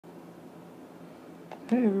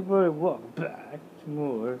Hey everybody, welcome back to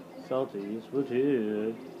more Salty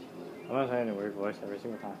Splatoon. I'm not saying a weird voice every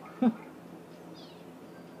single time.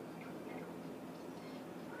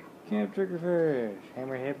 Camp Triggerfish,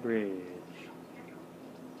 Hammerhead Bridge.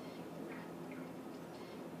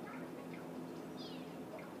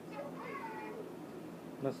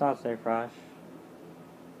 Let's not say fresh.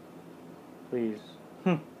 Please.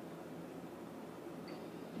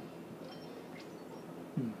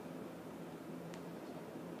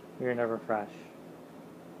 You're never fresh.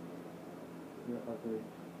 You're ugly.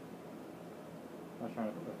 I was trying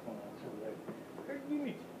to put the phone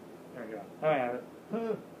on. There we go. Oh, I have it.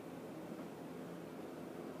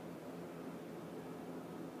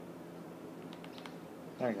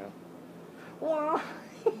 There we go. Why?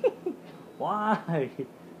 Why?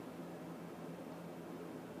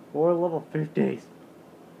 4 level 50s.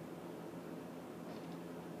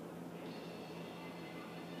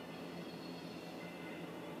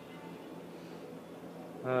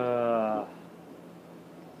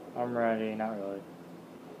 I'm ready, not really.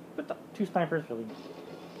 But the 2 snipers, really.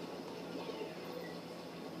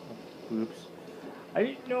 Oops. I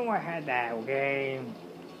didn't know I had that, okay?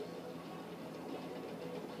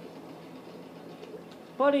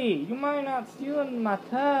 Buddy, you might not stealing my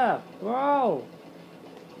stuff, bro.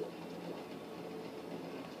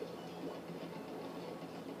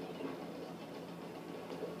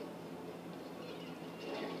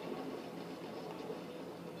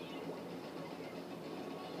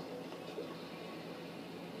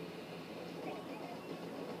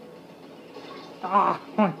 Oh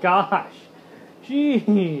my gosh.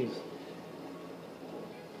 Jeez.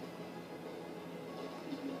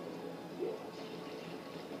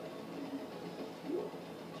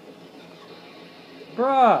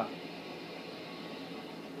 Bruh.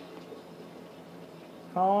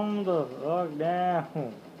 Calm the fuck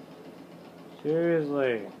down.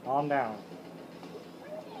 Seriously, calm down.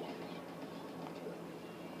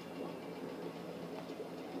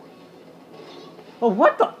 Oh,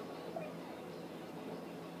 what the?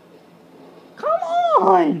 Come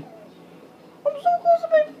on! I'm so close to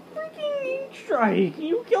my freaking meat strike. Can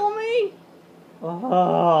you kill me?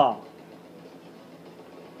 Oh.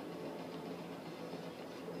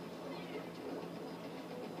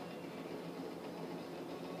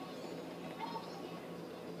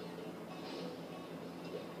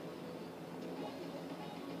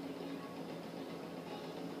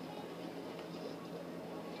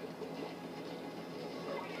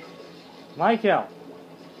 Michael.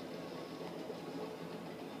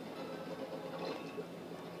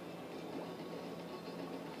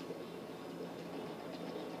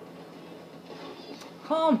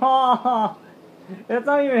 Come on! It's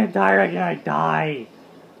not even a direct and I die.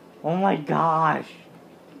 Oh my gosh.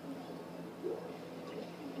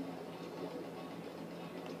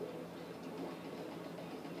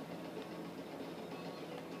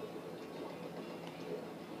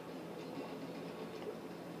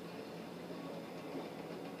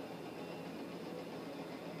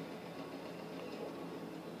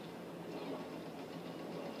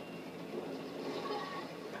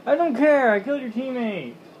 I don't care, I killed your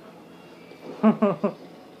teammate.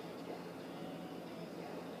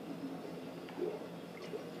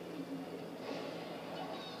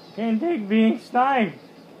 Can't take being sniped.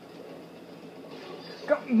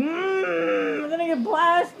 Then I get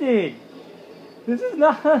blasted. This is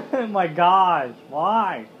not. Oh my gosh,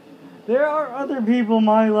 why? There are other people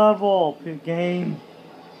my level. Game.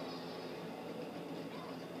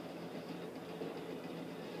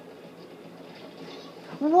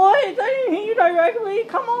 What? I didn't hit you directly?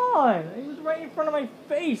 Come on! He was right in front of my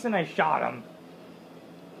face and I shot him.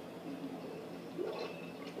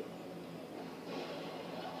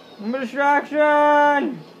 I'm a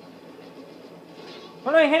distraction!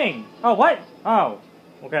 What am I hitting? Oh, what? Oh.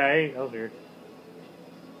 Okay, that was weird.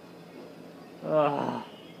 Ugh.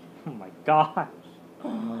 Oh my gosh.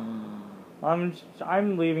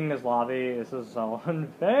 I'm leaving this lobby. This is so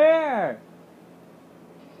unfair!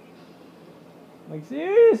 Like,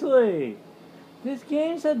 seriously! This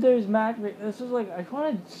game said there's matchmaking. This is like, I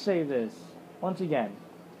want to say this once again.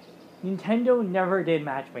 Nintendo never did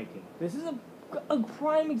matchmaking. This is a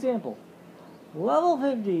prime example. Level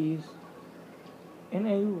 50s in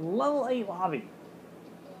a level 8 lobby.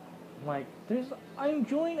 Like, I'm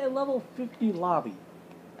joining a level 50 lobby.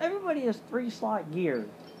 Everybody has 3 slot gear.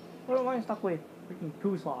 What am I stuck with? Freaking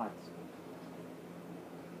 2 slots.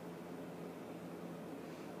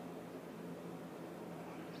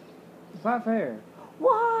 It's not fair.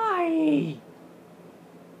 Why?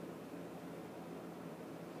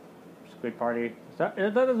 Squid party. That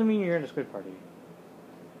doesn't mean you're in a squid party.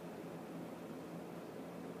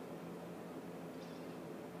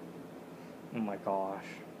 Oh my gosh.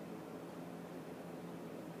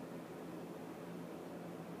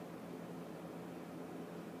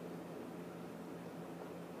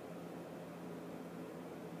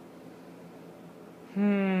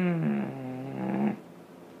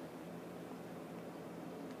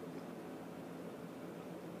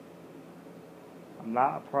 I'm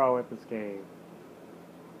not a pro at this game.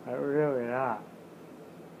 I'm really not.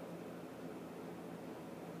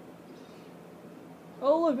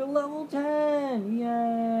 Oh look, a level 10!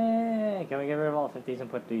 Yay! Can we get rid of all 50s and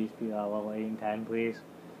put these level 8 and 10, please?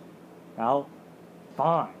 No?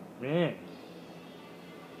 Fine. Mm.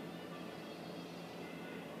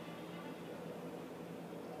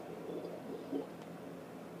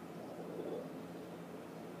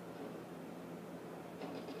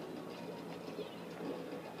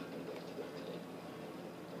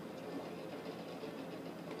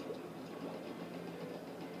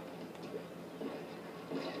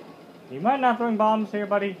 You mind not throwing bombs here,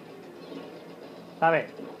 buddy? Stop it.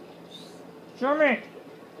 Show me!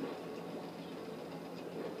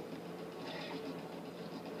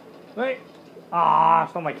 Wait! Ah,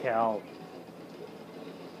 stole my kill.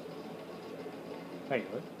 Wait,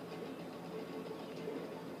 what?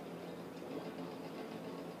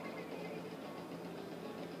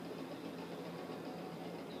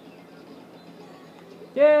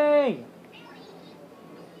 Yay!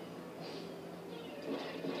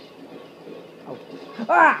 Oh.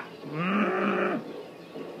 Ah! Mm.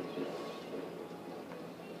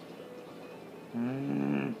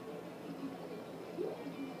 Mm.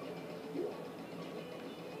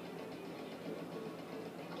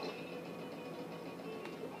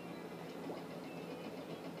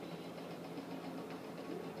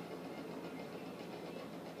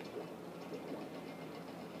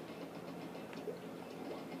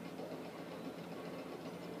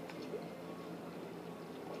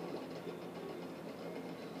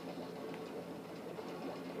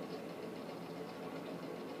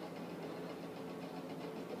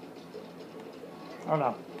 Oh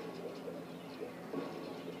no.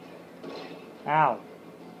 Ow.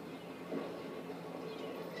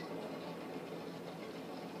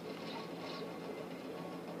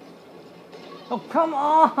 Oh, come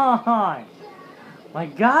on! My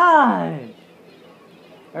God!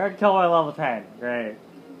 I got killed by level 10. Great.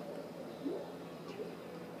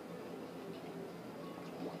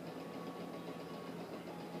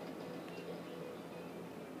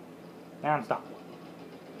 Now I'm stopped.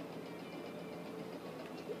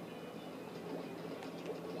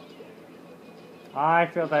 I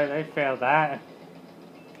feel that they failed that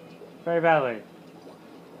very badly.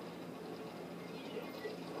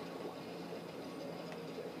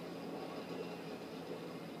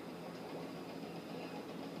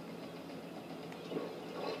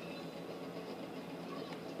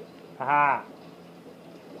 Haha.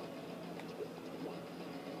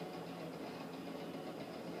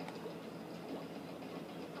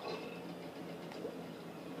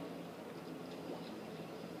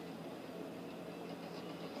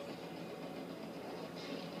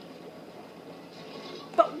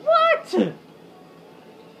 But what?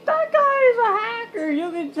 That guy is a hacker.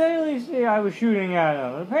 You can totally see I was shooting at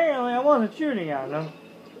him. Apparently, I wasn't shooting at him.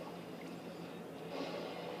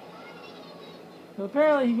 So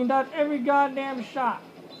apparently, he can dodge every goddamn shot.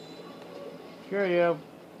 Screw you.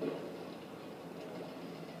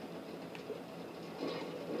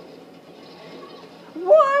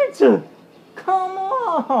 What? Come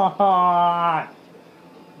on!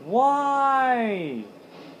 Why?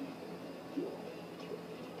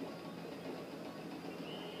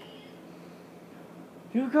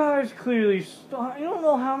 You guys clearly I don't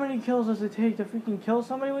know how many kills does it take to freaking kill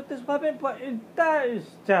somebody with this weapon, but that is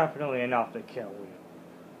definitely enough to kill you.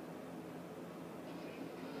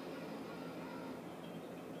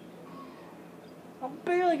 I'm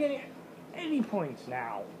barely getting any points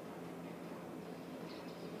now.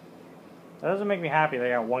 That doesn't make me happy that I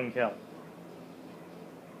got one kill.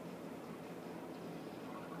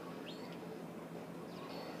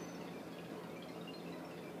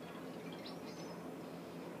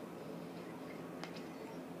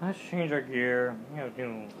 Let's change our gear. We have to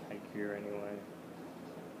do like gear anyway.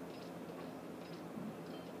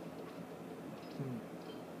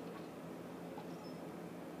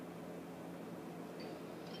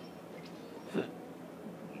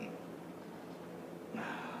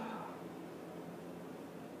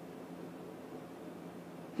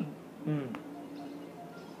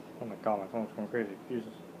 Oh my god, my phone's going crazy. Jesus.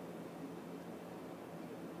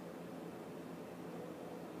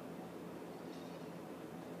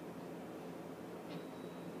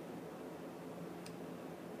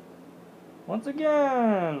 Once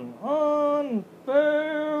again,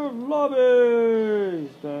 unfair lobbies.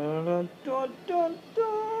 Dun, dun, dun, dun,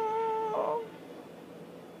 dun.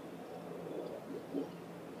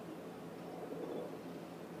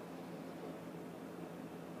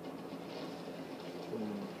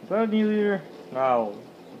 Is that a new leader? No,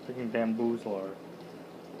 it's a freaking bamboozler.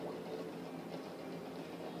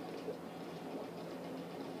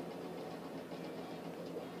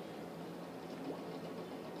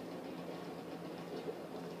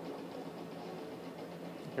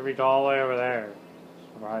 Could reach all the way over there.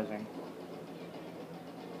 Surprising.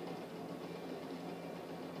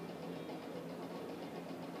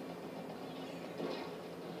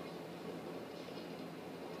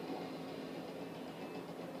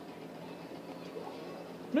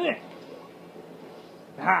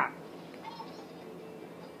 Ha!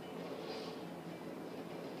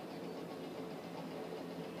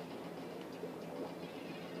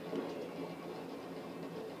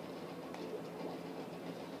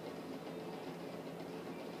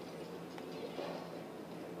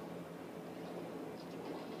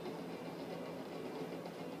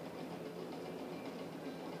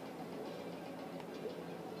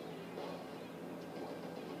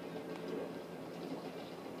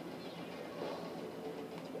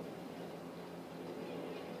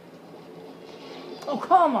 Oh,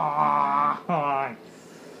 come on!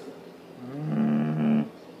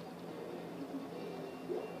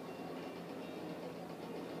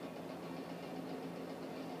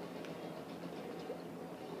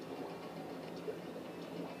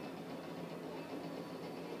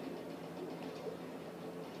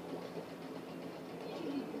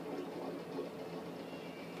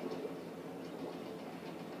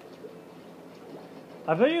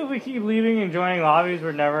 I bet you if we keep leaving and joining lobbies,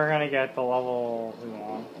 we're never gonna get the level we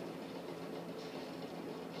want.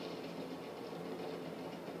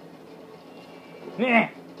 Yeah.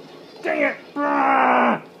 Dang it!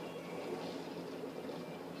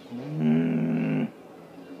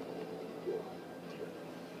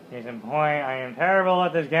 Case in point, I am terrible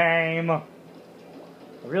at this game. I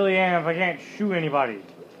really am if I can't shoot anybody.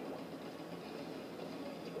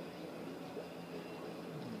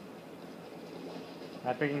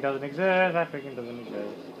 That freaking doesn't exist. That freaking doesn't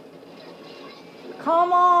exist.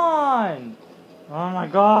 Come on! Oh my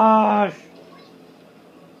gosh!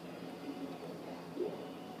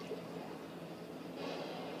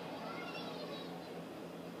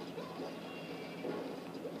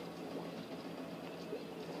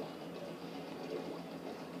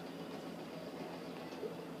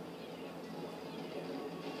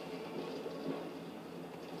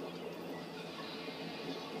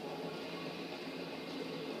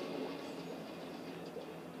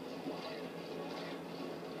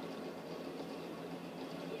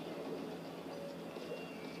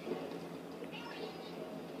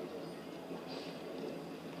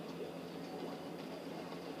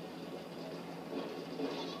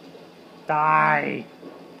 Die!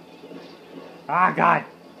 Ah, God!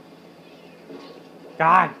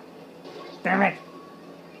 God! Damn it!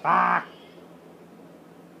 Ah!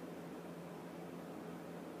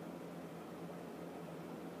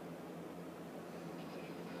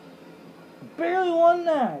 Barely won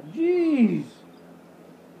that! Jeez!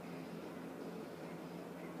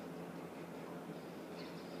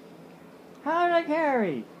 How did I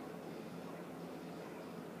carry?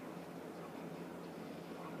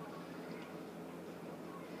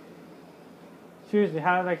 Seriously,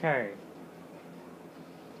 how did I carry?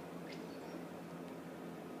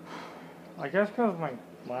 I guess because of my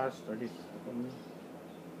last 30 seconds.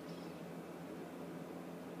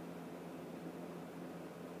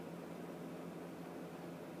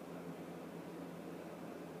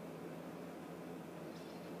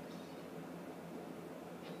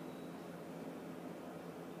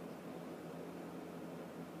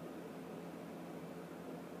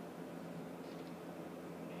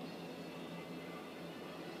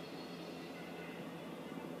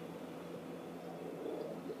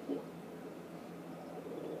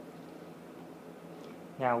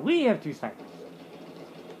 Now we have 2 seconds.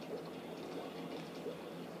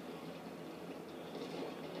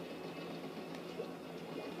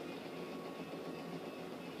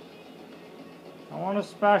 I want a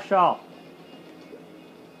special.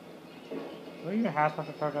 What even has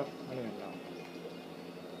special charge up? I don't even know.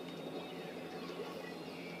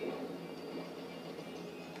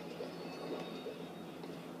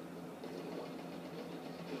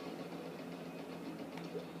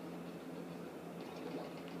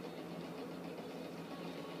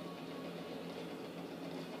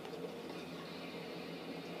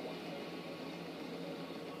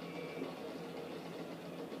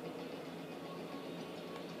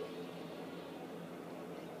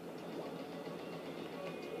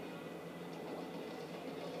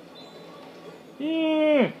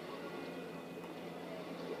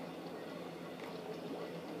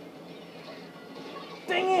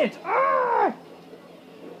 Dang it! Ah!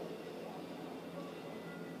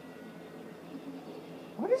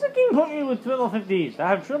 Why does the game put me with triple 50s? I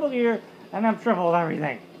have triple gear and I've tripled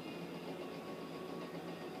everything.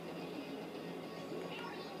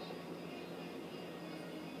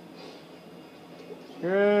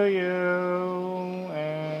 Screw you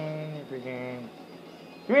and your freaking.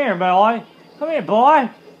 Come here, boy. Come here, boy.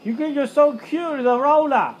 You think you're so cute as a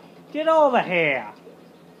roller. Get over here.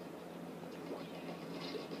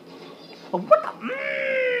 Oh, what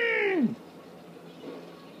the?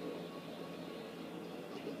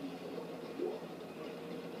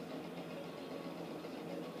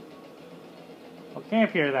 I'll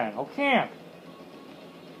camp here then. I'll camp.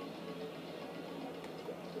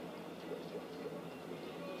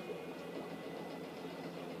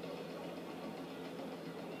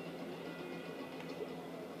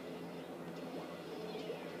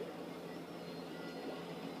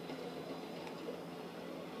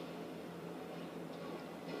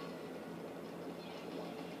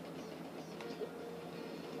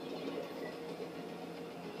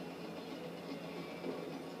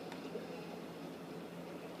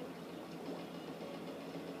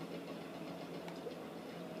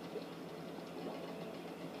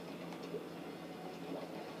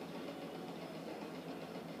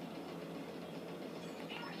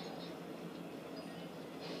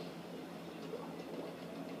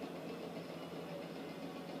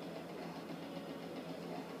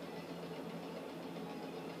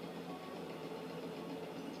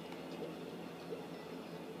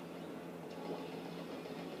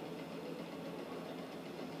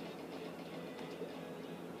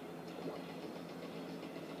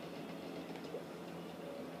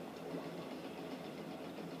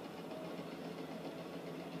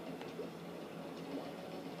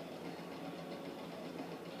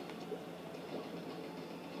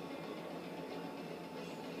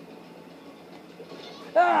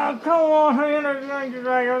 Oh, come on, I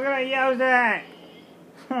was gonna use that.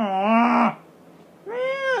 Aww.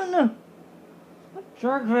 Man, what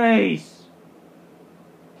jerk face.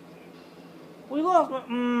 We lost my.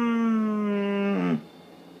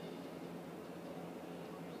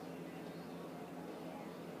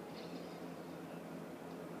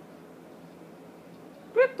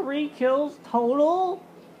 We have 3 kills total?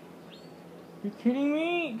 You kidding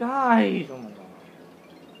me? Guys, oh my god.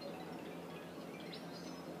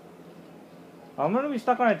 I'm gonna be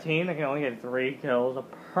stuck on a team that can only get 3 kills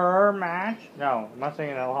per match? No, I'm not saying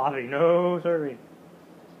in that lobby. No, sorry.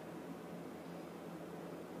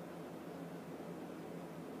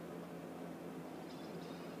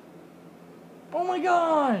 Oh my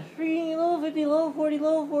gosh! Freaking level 50, level 40,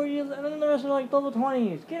 level 40, and then the rest are like level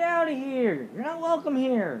 20s. Get out of here! You're not welcome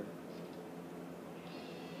here!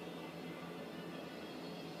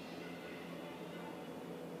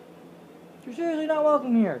 You're seriously not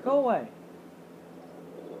welcome here. Go away.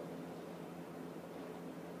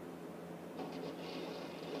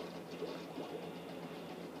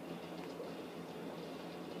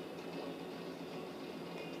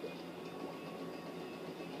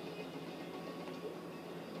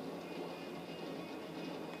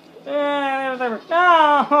 No!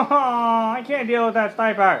 I can't deal with that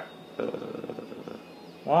sniper!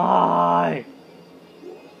 Why?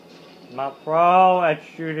 I'm not pro at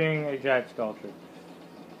shooting a jet sculpture.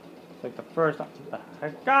 It's like the first time. What the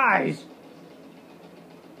heck? Guys!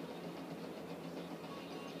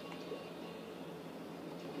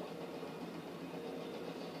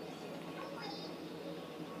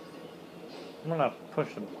 I'm gonna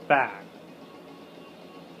push them back.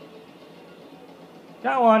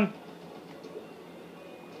 Got one!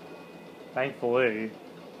 Thankfully.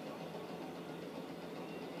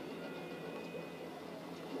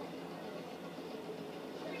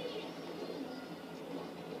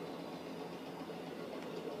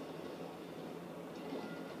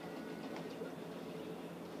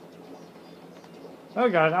 Oh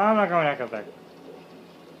god, I'm not going back up there.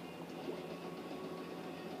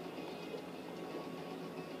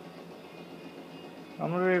 I'm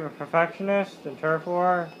gonna be a perfectionist in turf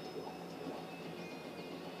war.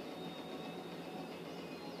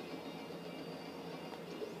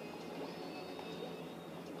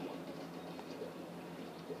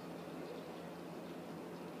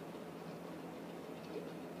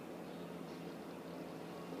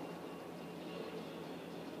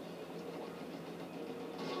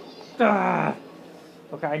 Ah.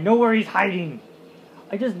 Okay, I know where he's hiding.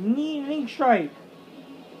 I just need an ink strike.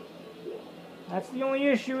 That's the only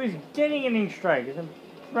issue, is getting an ink strike. It's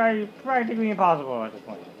practically impossible at this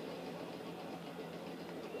point.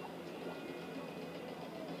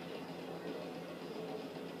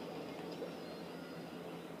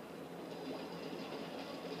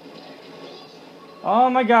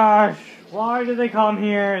 Oh my gosh! Why did they come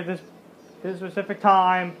here this specific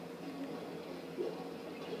time?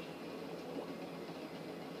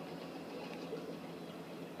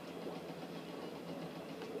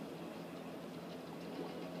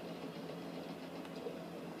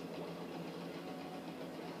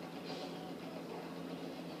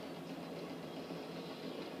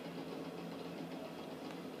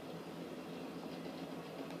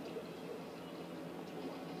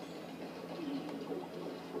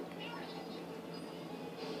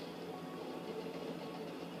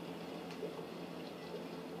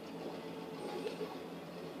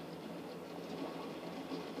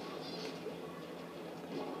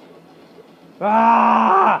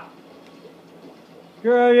 Ah!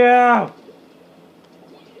 Screw you!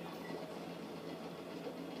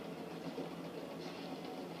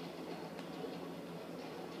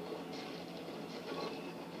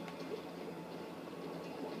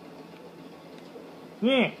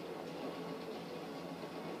 Yeah.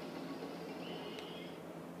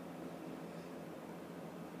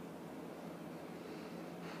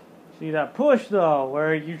 See that push though,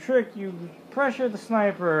 where you pressure the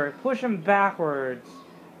sniper, push him backwards.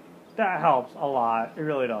 That helps a lot. It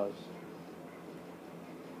really does.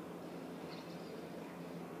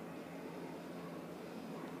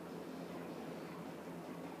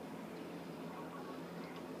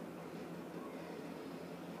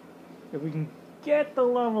 If we can get the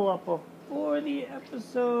level up before the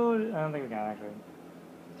episode, I don't think we can actually.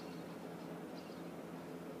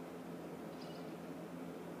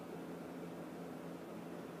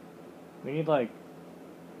 We need like,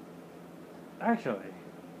 actually,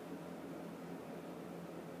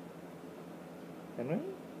 can we?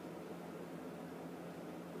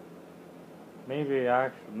 Maybe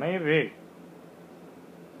actually, maybe.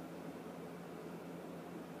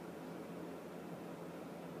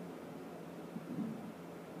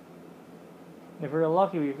 If we're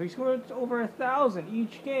lucky, if we score over 1,000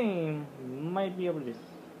 each game, we might be able to.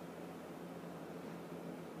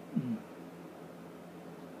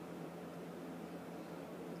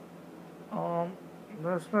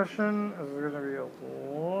 This mission is going to be a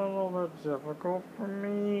little bit difficult for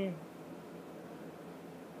me.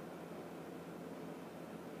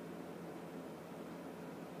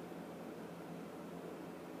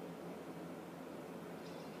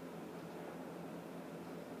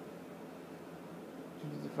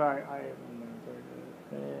 If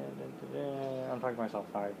I'm talking to myself,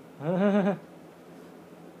 sorry. I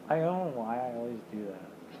don't know why I always do that.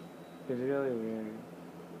 It's really weird.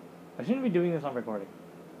 I shouldn't be doing this on recording.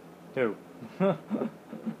 Too.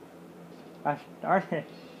 Gosh darn it.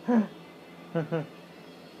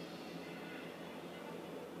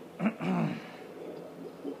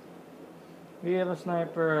 We have a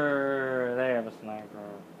sniper. They have a sniper.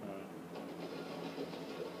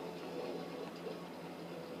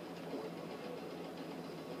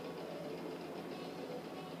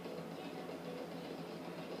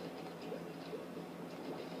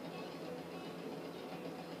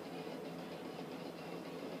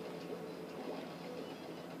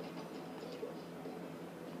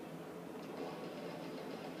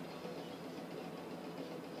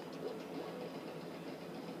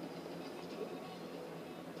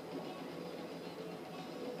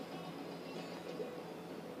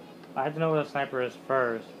 I have to know where the sniper is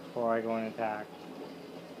first before I go and attack.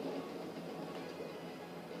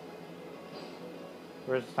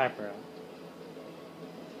 Where's the sniper at?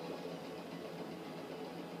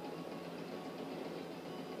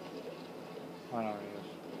 I know where he is.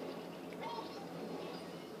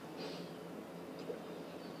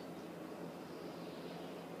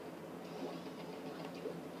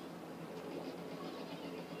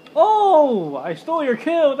 Oh! I stole your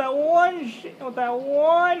kill with that one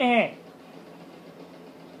hit.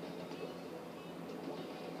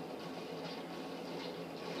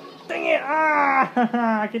 Dang it!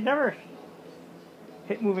 Ah! I could never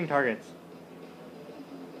hit moving targets.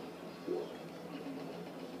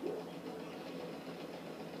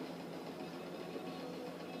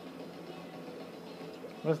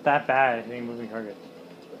 What's that bad at hitting moving targets?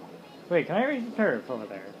 Wait, can I reach the turret over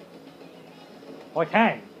there? Oh, I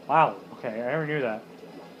can! Wow, okay, I never knew that.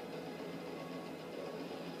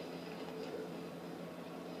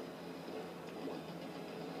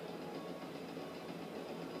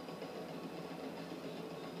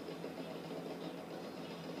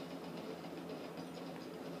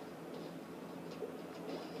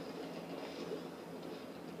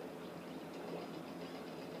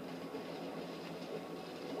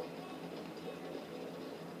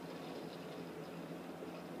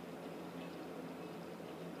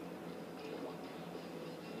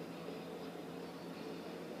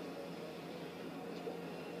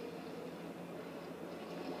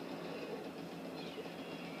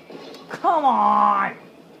 Come on!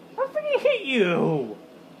 I freaking hit you!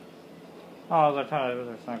 Oh, I was trying to do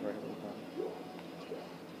a sniper.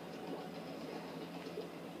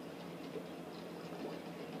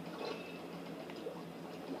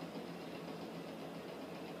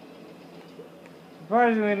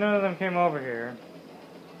 Surprisingly, none of them came over here.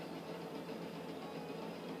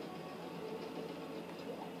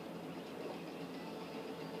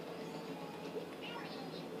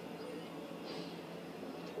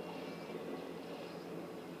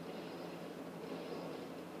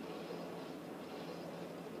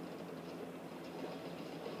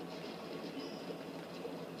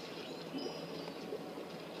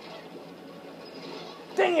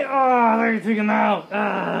 Dang it! Oh, there you took him out!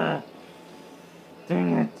 Ah!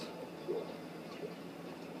 Dang it.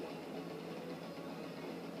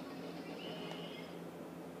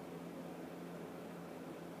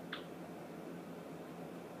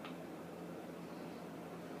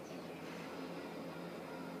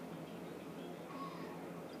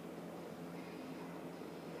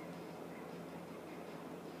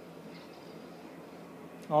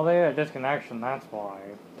 Oh, they had a disconnection, that's why.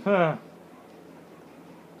 Huh.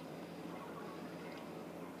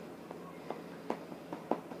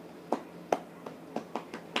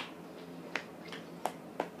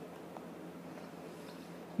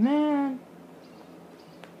 Man.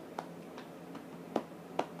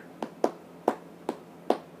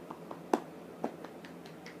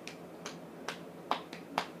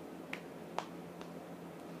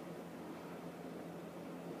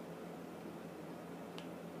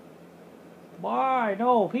 Why?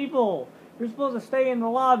 No, people! You're supposed to stay in the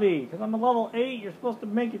lobby, because I'm a level 8, you're supposed to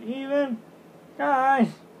make it even? Guys!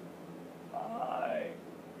 Why?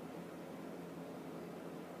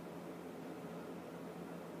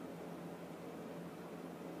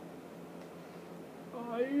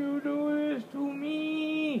 Why you do this to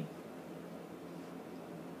me?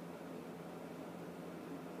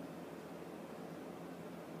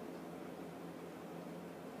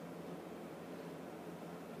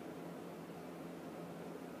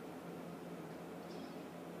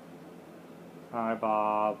 Hi,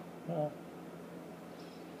 Bob. Oh.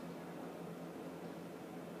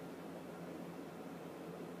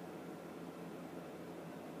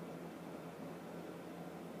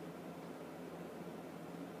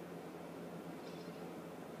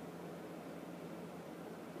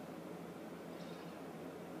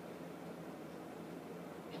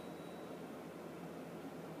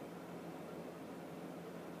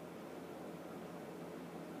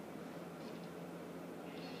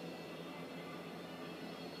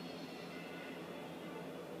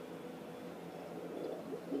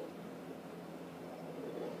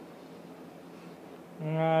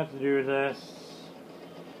 Let's do this.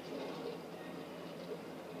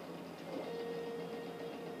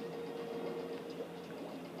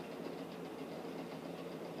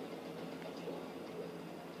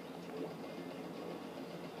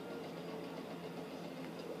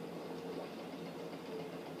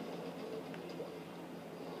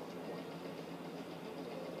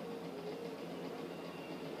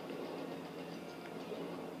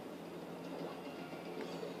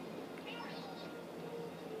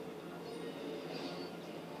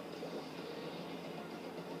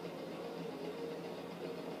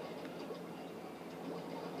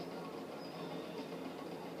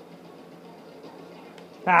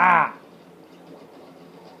 Ah!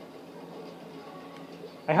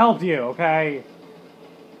 I helped you, okay?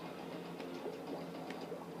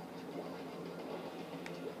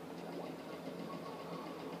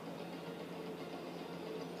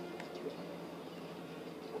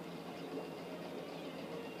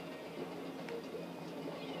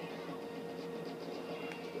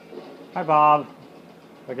 Hi, Bob.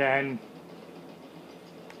 Again.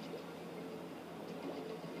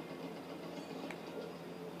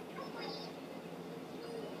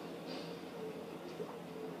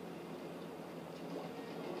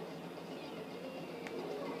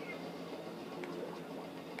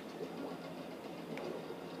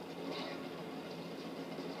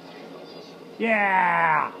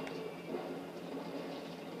 Yeah!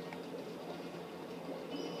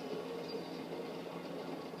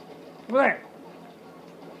 Over there.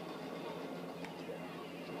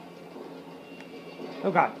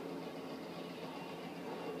 Oh, God.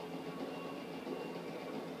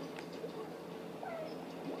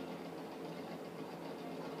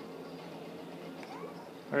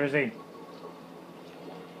 Where is he?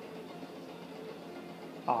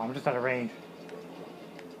 Oh, I'm just out of range.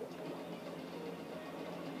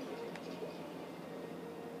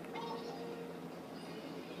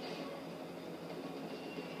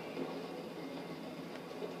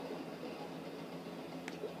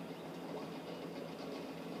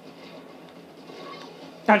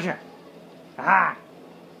 Gotcha! Aha!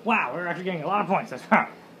 Wow, we're actually getting a lot of points this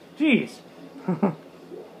round. Jeez!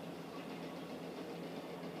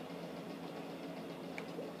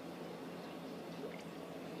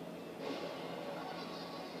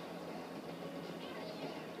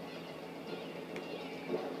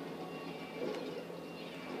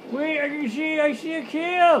 Wait, I see a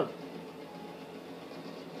kill!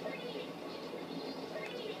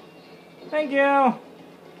 Thank you!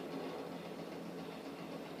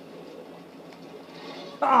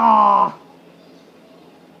 Ah!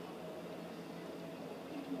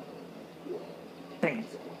 Dang it.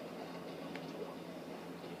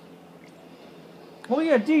 Oh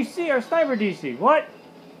yeah, DC, our sniper DC. What?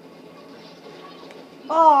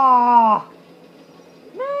 Ah!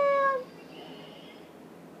 Man!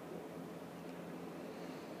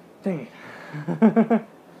 Dang it.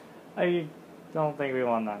 I don't think we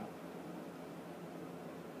won that.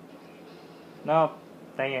 Nope.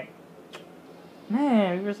 Dang it.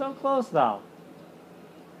 Man, we were so close though.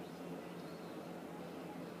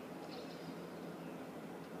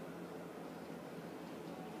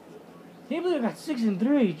 Can't believe I got 6 and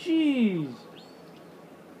 3. Jeez.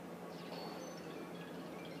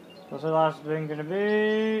 What's the last thing gonna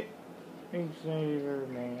be? Pink saver,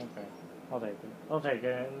 man. Okay, I'll take it. I'll take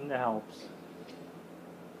it. It helps.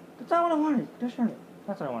 That's not what I wanted. Just turn it.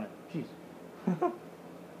 That's what I wanted. Jeez.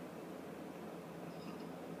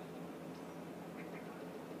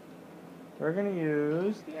 We're gonna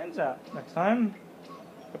use the end zap next time.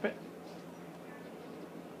 Whip it.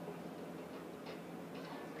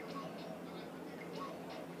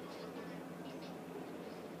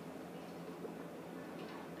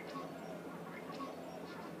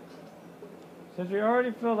 Since we already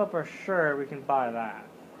filled up our shirt, we can buy that.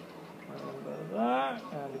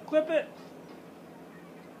 And equip it.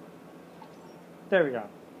 There we go.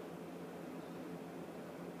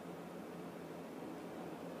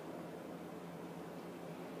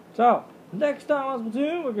 So, next time on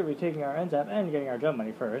Splatoon, we're going to be taking our end zap and getting our jump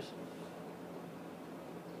money first.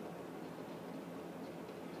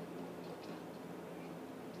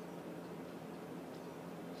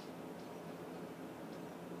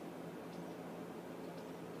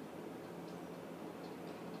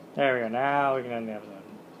 There we go, now we can end the episode.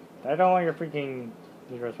 I don't want your freaking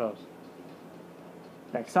zero spells.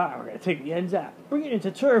 Next time, we're going to take the end zap, bring it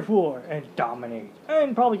into Turf War, and dominate.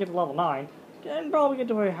 And probably get to level 9. And probably get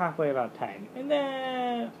to halfway about 10. And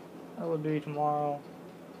then that would be tomorrow.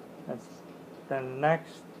 That's then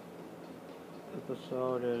next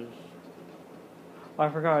episode is. Oh, I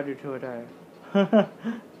forgot I do 2 a day.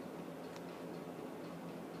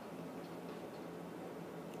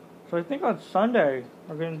 So I think on Sunday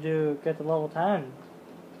we're gonna get to level 10.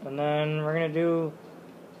 And then we're gonna do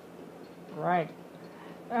rank.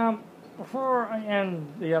 Before I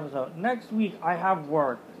end the episode, next week I have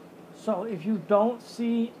work. So if you don't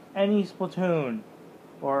see any Splatoon,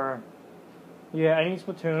 any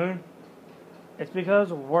Splatoon, it's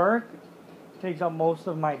because work takes up most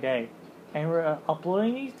of my day. And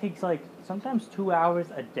uploading these takes like sometimes 2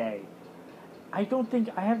 hours a day. I don't think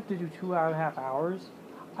I have to do 2.5 hours.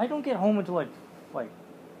 I don't get home until like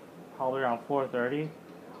probably around 4:30.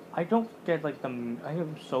 I don't get I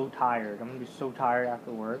am so tired. I'm gonna be so tired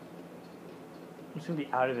after work. I'm just gonna be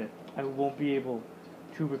out of it. I won't be able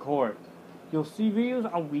to record. You'll see videos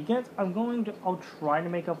on weekends. I'll try to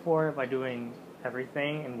make up for it by doing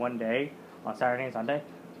everything in one day on Saturday and Sunday.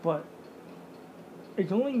 But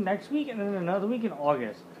it's only next week and then another week in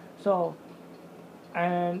August. So,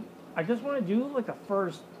 and I just want to do like the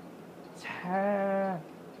first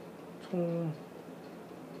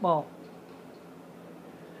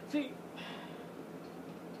see,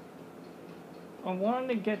 I wanted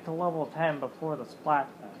to get to level 10 before the Splat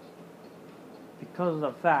Fest because of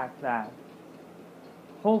the fact that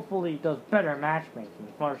hopefully it does better matchmaking,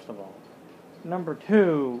 first of all. Number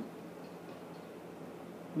 2,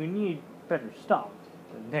 we need better stuff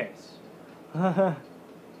than this.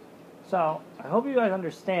 So, I hope you guys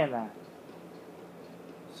understand that.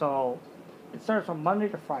 So, it starts from Monday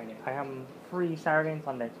to Friday. I am free Saturday and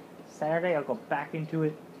Sunday. Saturday, I'll go back into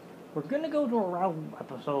it. We're gonna go to around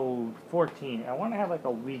episode 14. I want to have like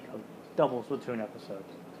a week of double Splatoon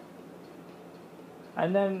episodes.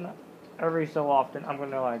 And then, every so often, I'm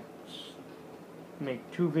gonna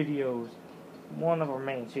make 2 videos. One of our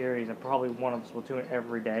main series and probably one of Splatoon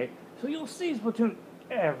every day. So you'll see Splatoon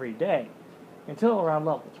every day. Until around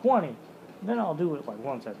level 20. Then I'll do it like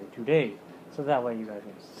once every 2 days. So that way you guys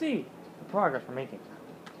can see the progress we're making.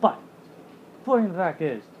 But, point of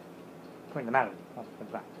the matter,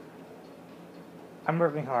 I'm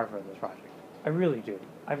working hard for this project. I really do.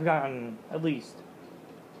 I've gotten at least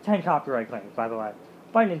 10 copyright claims, by the way,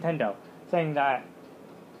 by Nintendo, saying that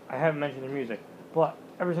I haven't mentioned the music, but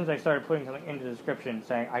ever since I started putting something in the description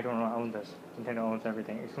saying I don't own this, Nintendo owns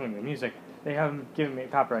everything, including the music, they haven't given me a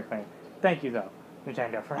copyright claim. Thank you, though,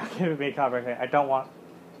 Nintendo, for not giving me a copyright claim. I don't want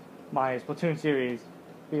my Splatoon series to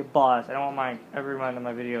be a bust. I don't want every one of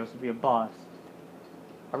my videos to be a bust.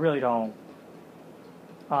 I really don't.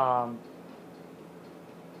 I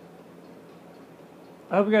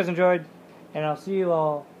hope you guys enjoyed, and I'll see you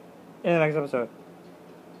all in the next episode.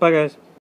 Bye, guys.